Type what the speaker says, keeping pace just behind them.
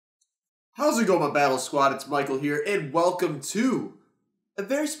How's it going, my Battle Squad? It's Michael here, and welcome to a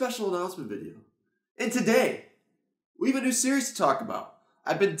very special announcement video. And today, we have a new series to talk about.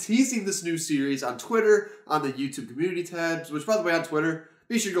 I've been teasing this new series on Twitter, on the YouTube community tabs, which, by the way, on Twitter,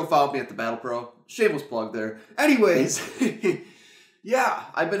 be sure to go follow me at TheBattlePro. Shameless plug there. Anyways, yeah,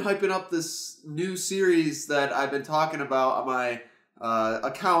 I've been hyping up this new series that I've been talking about on my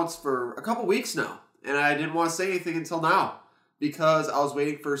accounts for a couple weeks now. And I didn't want to say anything until now, because I was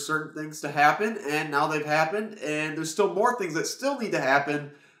waiting for certain things to happen, and now they've happened, and there's still more things that still need to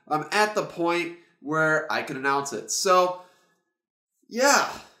happen. I'm at the point where I can announce it. So, yeah,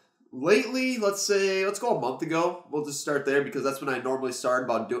 lately, let's go a month ago. We'll just start there, because that's when I normally start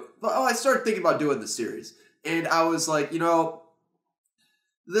I started thinking about doing this series. And I was like, you know,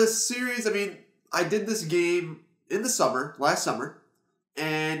 this series, I mean, I did this game in the summer, last summer,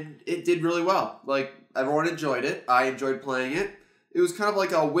 and it did really well. Like, everyone enjoyed it. I enjoyed playing it. It was kind of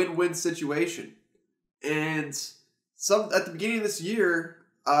like a win-win situation. And at the beginning of this year,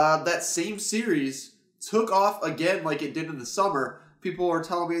 that same series took off again like it did in the summer. People were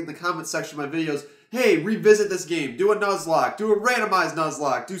telling me in the comment section of my videos, hey, revisit this game. Do a Nuzlocke. Do a randomized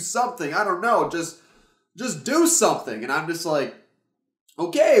Nuzlocke. Do something. I don't know. Just do something. And I'm just like,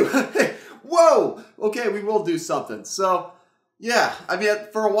 okay. Whoa. Okay, we will do something. So, yeah, I mean,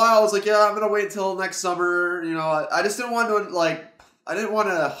 for a while, I was like, yeah, I'm going to wait until next summer. You know, I just didn't want to, I didn't want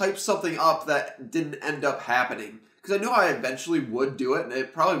to hype something up that didn't end up happening. Because I knew I eventually would do it, and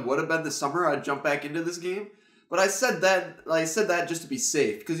it probably would have been this summer I'd jump back into this game. But I said that just to be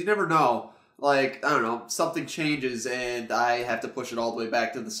safe, because you never know. Like, I don't know, something changes, and I have to push it all the way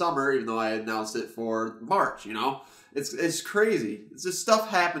back to the summer, even though I announced it for March, you know? It's crazy. It's just stuff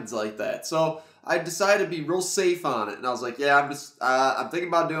happens like that. So I decided to be real safe on it, and I was like, yeah, I'm thinking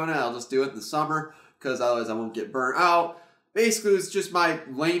about doing it. I'll just do it in the summer, because otherwise I won't get burnt out. Basically, it's just my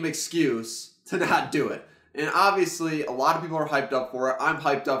lame excuse to not do it. And obviously, a lot of people are hyped up for it. I'm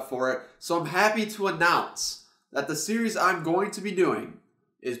hyped up for it. So I'm happy to announce that the series I'm going to be doing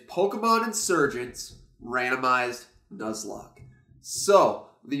is Pokemon Insurgents Randomized Nuzlocke. So,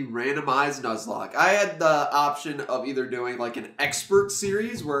 the randomized Nuzlocke. I had the option of either doing like an expert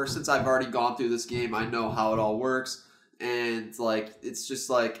series, where since I've already gone through this game, I know how it all works. And like, it's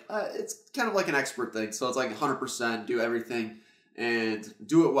just like, it's kind of like an expert thing. So it's like 100%, do everything and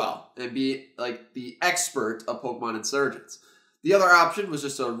do it well. And be like the expert of Pokemon Insurgents. The other option was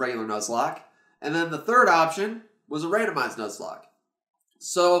just a regular Nuzlocke. And then the third option was a randomized Nuzlocke.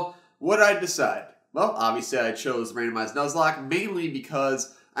 So what did I decide? Well, obviously I chose randomized Nuzlocke, mainly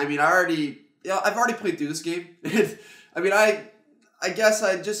because, I mean, I've already played through this game. I mean, I guess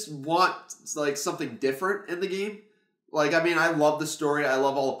I just want like something different in the game. Like, I mean, I love the story. I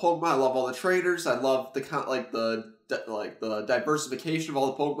love all the Pokemon. I love all the trainers. I love the diversification of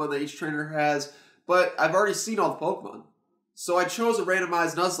all the Pokemon that each trainer has. But I've already seen all the Pokemon. So I chose a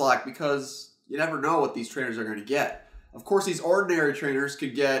randomized Nuzlocke because you never know what these trainers are going to get. Of course, these ordinary trainers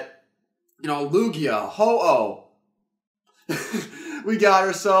could get, you know, Lugia, Ho-Oh. We got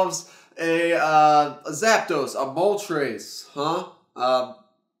ourselves a Zapdos, a Moltres,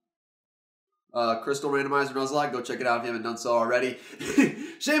 Crystal Randomizer Nuzlocke. Go check it out if you haven't done so already.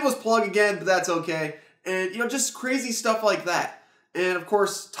 Shameless plug again, but that's okay. And, you know, just crazy stuff like that. And, of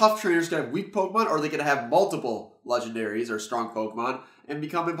course, tough trainers can have weak Pokemon, or they can have multiple legendaries or strong Pokemon and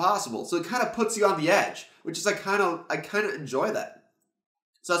become impossible. So it kind of puts you on the edge, which is I kind of enjoy that.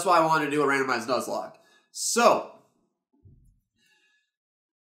 So that's why I wanted to do a randomized Nuzlocke. So,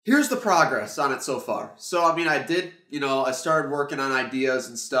 here's the progress on it so far. So, I mean, I started working on ideas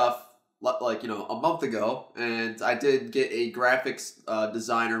and stuff, like, you know, a month ago. And I did get a graphics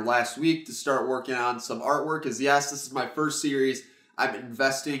designer last week to start working on some artwork. Because, yes, this is my first series. I'm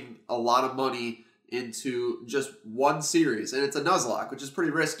investing a lot of money into just one series. And it's a Nuzlocke, which is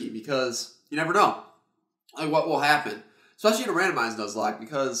pretty risky because you never know like what will happen. Especially in a randomized Nuzlocke,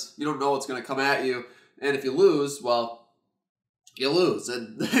 because you don't know what's going to come at you. And if you lose, well, you lose.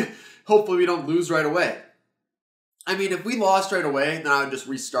 And hopefully we don't lose right away. I mean, if we lost right away, then I would just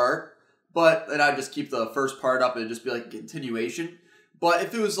restart. But then I'd just keep the first part up and it'd just be like a continuation. But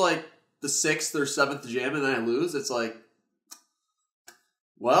if it was like the 6th or 7th gym and then I lose, it's like,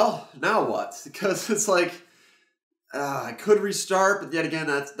 well, now what? Because it's like, I could restart, but yet again,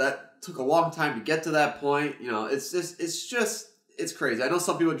 that took a long time to get to that point. You know, it's crazy. I know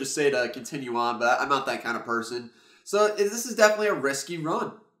some people just say to continue on, but I'm not that kind of person. So this is definitely a risky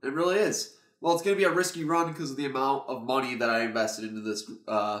run. It really is. Well, it's going to be a risky run because of the amount of money that I invested into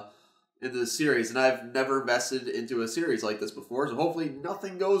this series, and I've never invested into a series like this before. So hopefully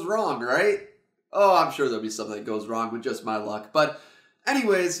nothing goes wrong, right? Oh, I'm sure there'll be something that goes wrong with just my luck, but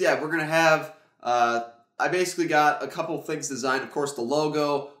anyways, yeah, we're going to have, I basically got a couple things designed. Of course, the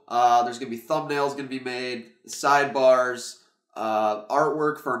logo, there's going to be thumbnails going to be made, sidebars,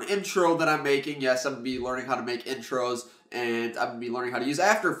 artwork for an intro that I'm making. Yes, I'm going to be learning how to make intros, and I'm going to be learning how to use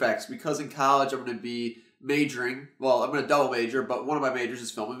After Effects because in college I'm going to be majoring. Well, I'm going to double major, but one of my majors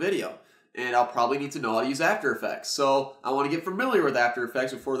is film and video. And I'll probably need to know how to use After Effects. So I want to get familiar with After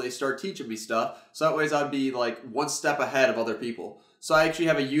Effects before they start teaching me stuff. So that way I'd be like one step ahead of other people. So I actually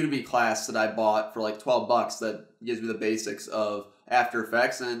have a Udemy class that I bought for like 12 bucks that gives me the basics of After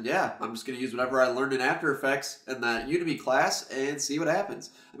Effects. And yeah, I'm just going to use whatever I learned in After Effects in that Udemy class and see what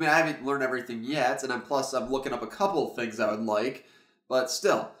happens. I mean, I haven't learned everything yet. And plus I'm looking up a couple of things I would like. But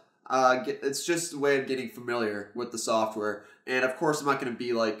still, it's just a way of getting familiar with the software. And of course, I'm not going to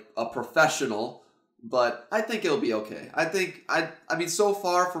be like a professional, but I think it'll be okay. I mean, so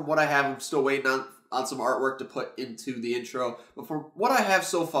far from what I have, I'm still waiting on some artwork to put into the intro. But from what I have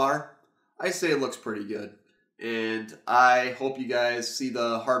so far, I say it looks pretty good. And I hope you guys see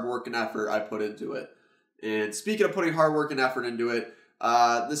the hard work and effort I put into it. And speaking of putting hard work and effort into it,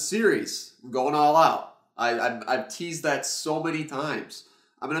 this series, I'm going all out. I've teased that so many times.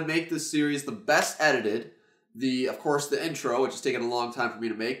 I'm going to make this series the best edited. Of course, the intro, which has taken a long time for me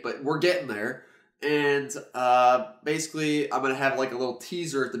to make, but we're getting there. And basically, I'm going to have like a little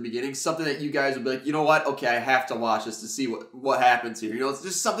teaser at the beginning, something that you guys will be like, you know what? Okay, I have to watch this to see what happens here. You know, it's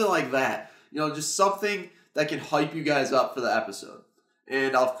just something like that. You know, just something that can hype you guys up for the episode.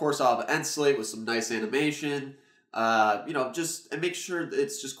 And of course, I'll have an end slate with some nice animation. You know, and make sure that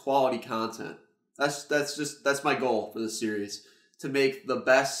it's just quality content. That's my goal for this series. To make the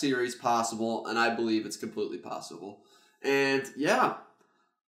best series possible, and I believe it's completely possible. And yeah,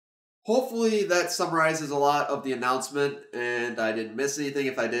 hopefully that summarizes a lot of the announcement, and I didn't miss anything.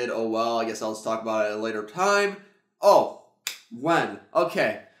 If I did, oh well, I guess I'll just talk about it at a later time. Oh, when?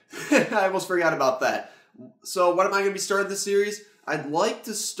 Okay, I almost forgot about that. So when am I going to be starting this series? I'd like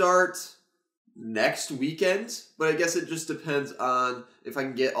to start next weekend, but I guess it just depends on if I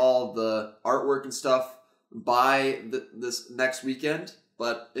can get all the artwork and stuff by this next weekend.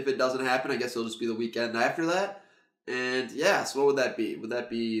 But if it doesn't happen, I guess it'll just be the weekend after that. And yeah, so what would that be? Would that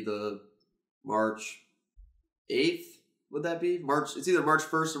be the March 8th? Would that be? It's either March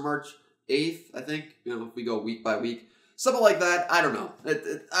 1st or March 8th, I think. You know, if we go week by week. Something like that. I don't know.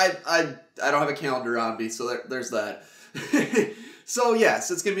 I don't have a calendar on me, so there's that. So yes,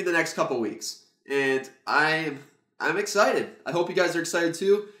 it's going to be the next couple weeks. And I'm excited. I hope you guys are excited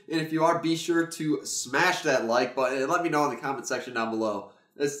too. And if you are, be sure to smash that like button and let me know in the comment section down below.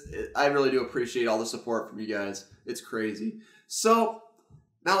 I really do appreciate all the support from you guys. It's crazy. So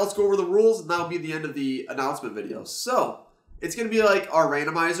now let's go over the rules, and that'll be the end of the announcement video. So it's going to be like our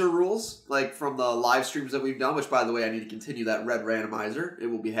randomizer rules, like from the live streams that we've done, which by the way, I need to continue that red randomizer. It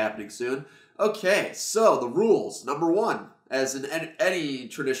will be happening soon. Okay, so the rules. Number 1. As in any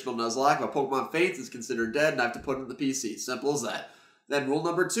traditional Nuzlocke, if a Pokemon faints, it's considered dead, and I have to put it in the PC. Simple as that. Then rule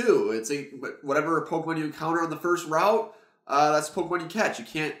number 2, it's whatever Pokemon you encounter on the first route, that's a Pokemon you catch. You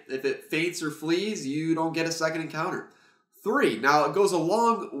can't, if it faints or flees, you don't get a second encounter. 3, now it goes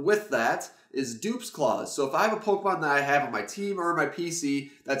along with that, is Dupes Clause. So if I have a Pokemon that I have on my team or my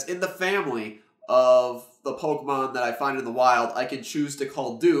PC that's in the family of the Pokemon that I find in the wild, I can choose to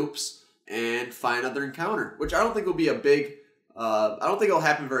call Dupes and find another encounter, which I don't think will be a big... I don't think it'll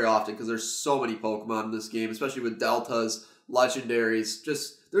happen very often because there's so many Pokemon in this game, especially with Deltas, Legendaries.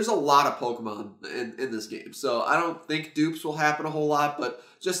 There's a lot of Pokemon in this game. So I don't think dupes will happen a whole lot, but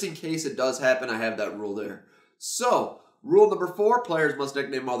just in case it does happen, I have that rule there. So, rule number 4, players must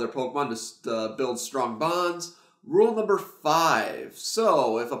nickname all their Pokemon to build strong bonds. Rule number 5,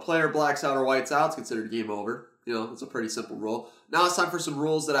 so if a player blacks out or whites out, it's considered game over. You know, it's a pretty simple rule. Now it's time for some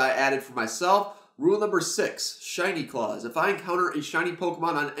rules that I added for myself. Rule number 6, Shiny Clause. If I encounter a shiny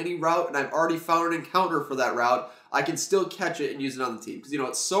Pokemon on any route and I've already found an encounter for that route, I can still catch it and use it on the team. Because, you know,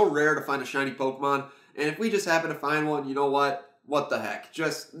 it's so rare to find a shiny Pokemon. And if we just happen to find one, you know what? What the heck?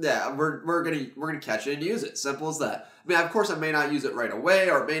 Just, yeah, we're gonna catch it and use it. Simple as that. I mean, of course, I may not use it right away,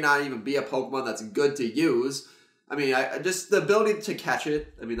 or it may not even be a Pokemon that's good to use. I mean, just the ability to catch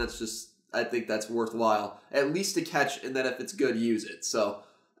it, I mean, that's just, I think that's worthwhile. At least to catch, and then if it's good, use it. So...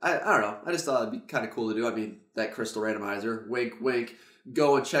 I don't know. I just thought it'd be kind of cool to do. I mean, that crystal randomizer. Wink, wink.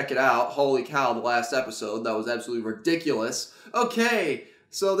 Go and check it out. Holy cow, the last episode. That was absolutely ridiculous. Okay,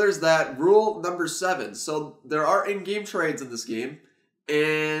 so there's that. Rule number 7. So there are in-game trades in this game.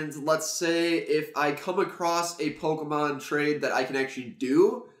 And let's say if I come across a Pokemon trade that I can actually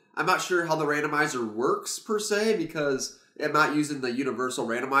do, I'm not sure how the randomizer works per se, because I'm not using the universal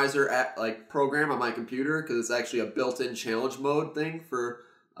randomizer program on my computer because it's actually a built-in challenge mode thing for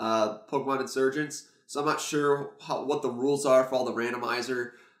Pokemon Insurgents. So I'm not sure what the rules are for all the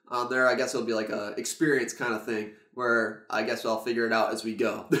randomizer on there. I guess it'll be like a experience kind of thing where I guess I'll figure it out as we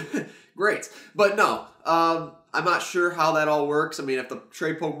go. Great. But no, I'm not sure how that all works. I mean, if the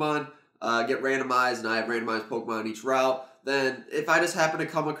trade Pokemon get randomized and I have randomized Pokemon on each route, then if I just happen to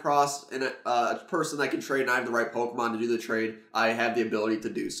come across a person that can trade and I have the right Pokemon to do the trade, I have the ability to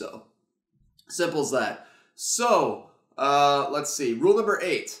do so. Simple as that. So, let's see. Rule number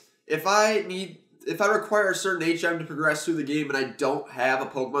 8. If I require a certain HM to progress through the game and I don't have a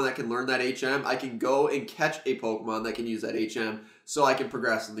Pokemon that can learn that HM, I can go and catch a Pokemon that can use that HM so I can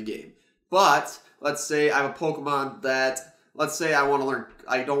progress in the game. But let's say I have a Pokemon that, let's say I don't want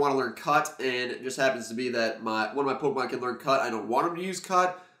to learn Cut, and it just happens to be that one of my Pokemon can learn Cut. I don't want him to use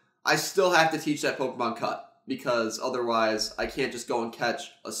Cut. I still have to teach that Pokemon Cut because otherwise I can't just go and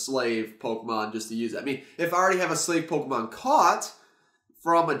catch a slave Pokemon just to use it. I mean, if I already have a slave Pokemon caught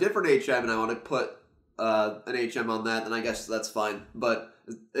from a different HM and I want to put an HM on that, then I guess that's fine. But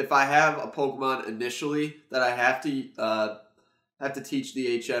if I have a Pokemon initially that I have to teach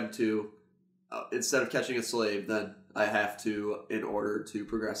the HM to instead of catching a slave, then I have to in order to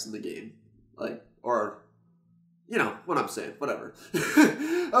progress in the game. Or you know what I'm saying, whatever.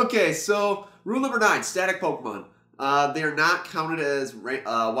 Okay, so rule number 9, static Pokemon. They are not counted as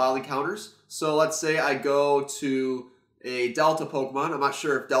wild encounters. So let's say I go to a Delta Pokemon. I'm not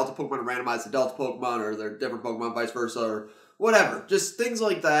sure if Delta Pokemon are randomized to Delta Pokemon or they're different Pokemon, vice versa, or whatever. Just things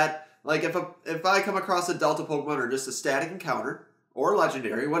like that. Like if I come across a Delta Pokemon or just a static encounter or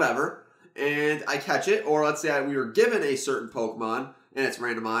legendary, whatever, and I catch it, or let's say we were given a certain Pokemon and it's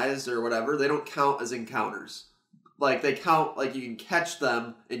randomized or whatever, they don't count as encounters. Like they count, like you can catch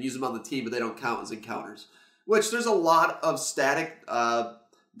them and use them on the team, but they don't count as encounters. Which there's a lot of static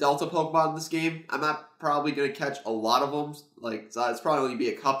Delta Pokemon in this game. I'm not probably going to catch a lot of them. Like, so it's probably only be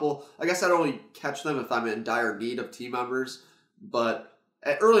a couple. I guess I'd only catch them if I'm in dire need of team members. But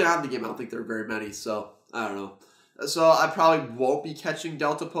early on in the game, I don't think there are very many. So, I don't know. So, I probably won't be catching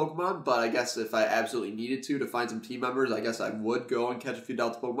Delta Pokemon. But I guess if I absolutely needed to find some team members, I guess I would go and catch a few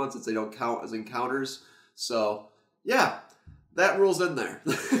Delta Pokemon since they don't count as encounters. So, yeah. That rule's in there.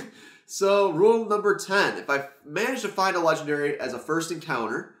 So, rule number 10. If I manage to find a legendary as a first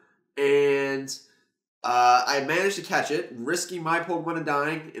encounter, and I manage to catch it, risking my Pokemon and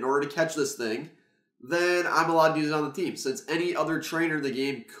dying in order to catch this thing, then I'm allowed to use it on the team, since any other trainer in the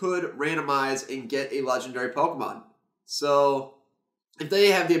game could randomize and get a legendary Pokemon. So, if they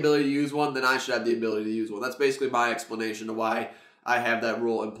have the ability to use one, then I should have the ability to use one. That's basically my explanation to why I have that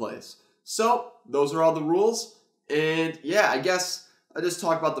rule in place. So, those are all the rules, and yeah, I guess I just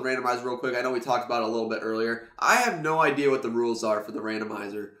talked about the randomizer real quick. I know we talked about it a little bit earlier. I have no idea what the rules are for the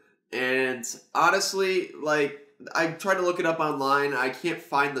randomizer. And honestly, like, I tried to look it up online. I can't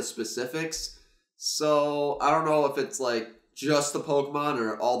find the specifics. So I don't know if it's like just the Pokemon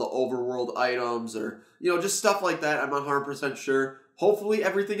or all the overworld items or, you know, just stuff like that. I'm not 100% sure. Hopefully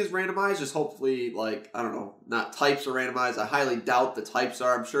everything is randomized. Just hopefully, like, I don't know, not types are randomized. I highly doubt the types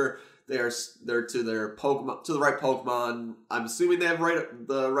are. I'm sure they're to their Pokemon, to the right Pokemon. I'm assuming they have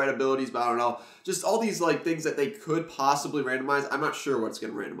the right abilities, but I don't know. Just all these like things that they could possibly randomize. I'm not sure what's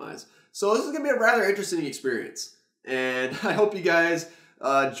going to randomize. So this is going to be a rather interesting experience, and I hope you guys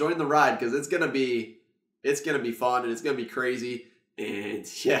join the ride because it's gonna be fun and it's gonna be crazy. And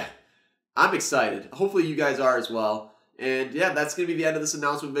yeah, I'm excited. Hopefully you guys are as well. And yeah, that's gonna be the end of this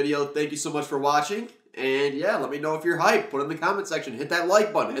announcement video. Thank you so much for watching. And yeah, let me know if you're hyped. Put it in the comment section. Hit that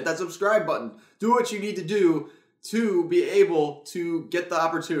like button. Hit that subscribe button. Do what you need to do to be able to get the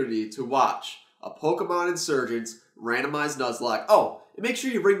opportunity to watch a Pokemon Insurgents randomized Nuzlocke. Oh, and make sure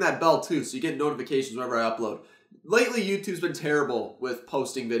you ring that bell too so you get notifications whenever I upload. Lately, YouTube's been terrible with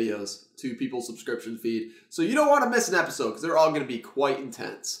posting videos to people's subscription feed. So you don't want to miss an episode because they're all going to be quite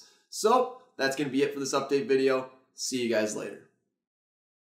intense. So that's going to be it for this update video. See you guys later.